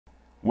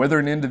Whether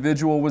an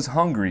individual was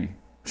hungry,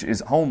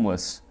 is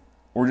homeless,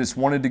 or just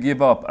wanted to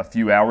give up a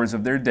few hours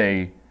of their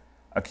day,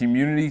 a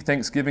community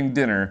Thanksgiving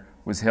dinner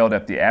was held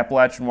at the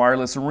Appalachian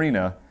Wireless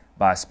Arena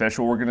by a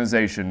special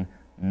organization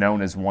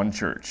known as One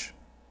Church.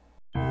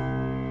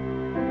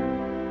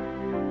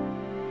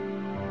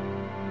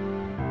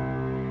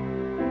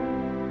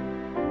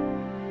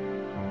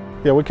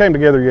 Yeah, we came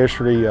together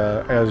yesterday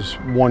as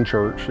One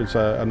Church. It's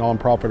a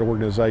nonprofit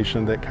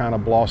organization that kind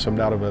of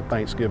blossomed out of a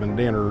Thanksgiving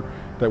dinner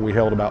that we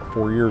held about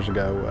 4 years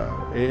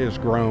ago. It has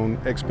grown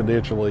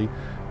exponentially.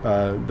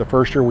 The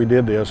first year we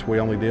did this, we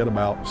only did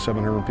about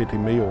 750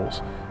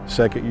 meals.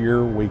 Second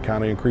year, we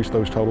kind of increased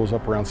those totals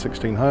up around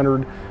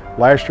 1,600.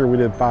 Last year we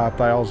did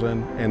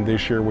 5,000, and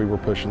this year we were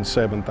pushing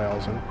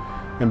 7,000.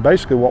 And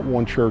basically what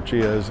One Church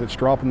is, it's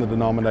dropping the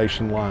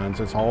denomination lines.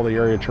 It's all the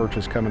area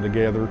churches coming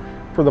together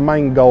for the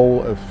main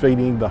goal of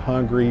feeding the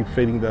hungry,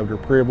 feeding the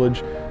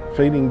underprivileged,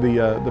 feeding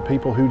the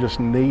people who just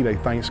need a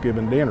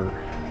Thanksgiving dinner.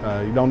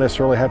 You don't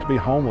necessarily have to be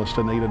homeless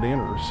to need a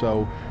dinner.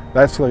 So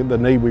that's the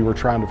need we were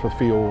trying to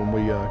fulfill when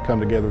we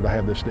come together to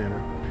have this dinner.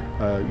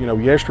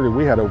 Yesterday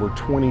we had over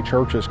 20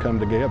 churches come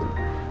together.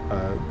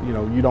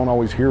 You don't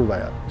always hear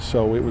that.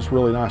 So it was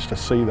really nice to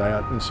see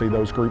that and see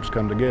those groups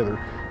come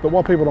together. But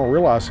what people don't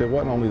realize, it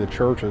wasn't only the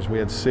churches. We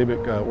had civic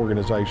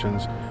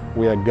organizations,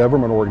 we had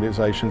government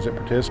organizations that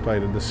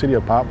participated. The city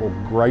of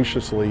Pikeville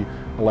graciously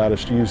allowed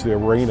us to use the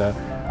arena.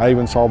 I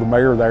even saw the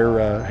mayor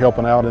there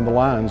helping out in the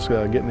lines,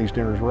 getting these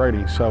dinners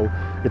ready. So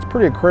it's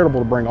pretty incredible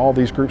to bring all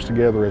these groups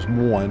together as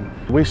one.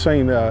 We've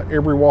seen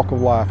every walk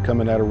of life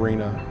come in that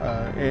arena,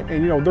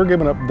 and they're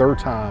giving up their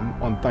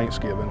time on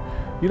Thanksgiving.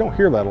 You don't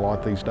hear that a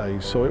lot these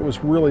days, so it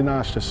was really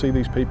nice to see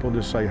these people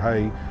just say,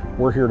 hey,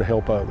 we're here to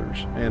help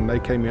others. And they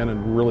came in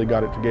and really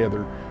got it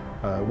together.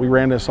 We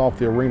ran this off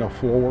the arena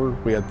floor.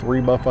 We had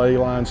 3 buffet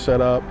lines set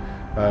up.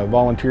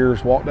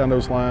 Volunteers walked down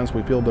those lines,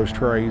 we filled those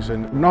trays,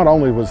 and not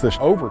only was this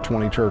over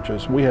 20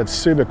 churches, we had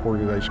civic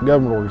organizations,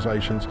 government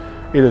organizations.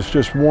 It is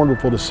just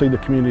wonderful to see the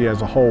community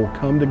as a whole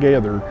come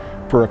together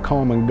for a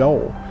common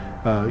goal.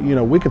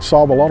 We could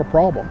solve a lot of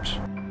problems.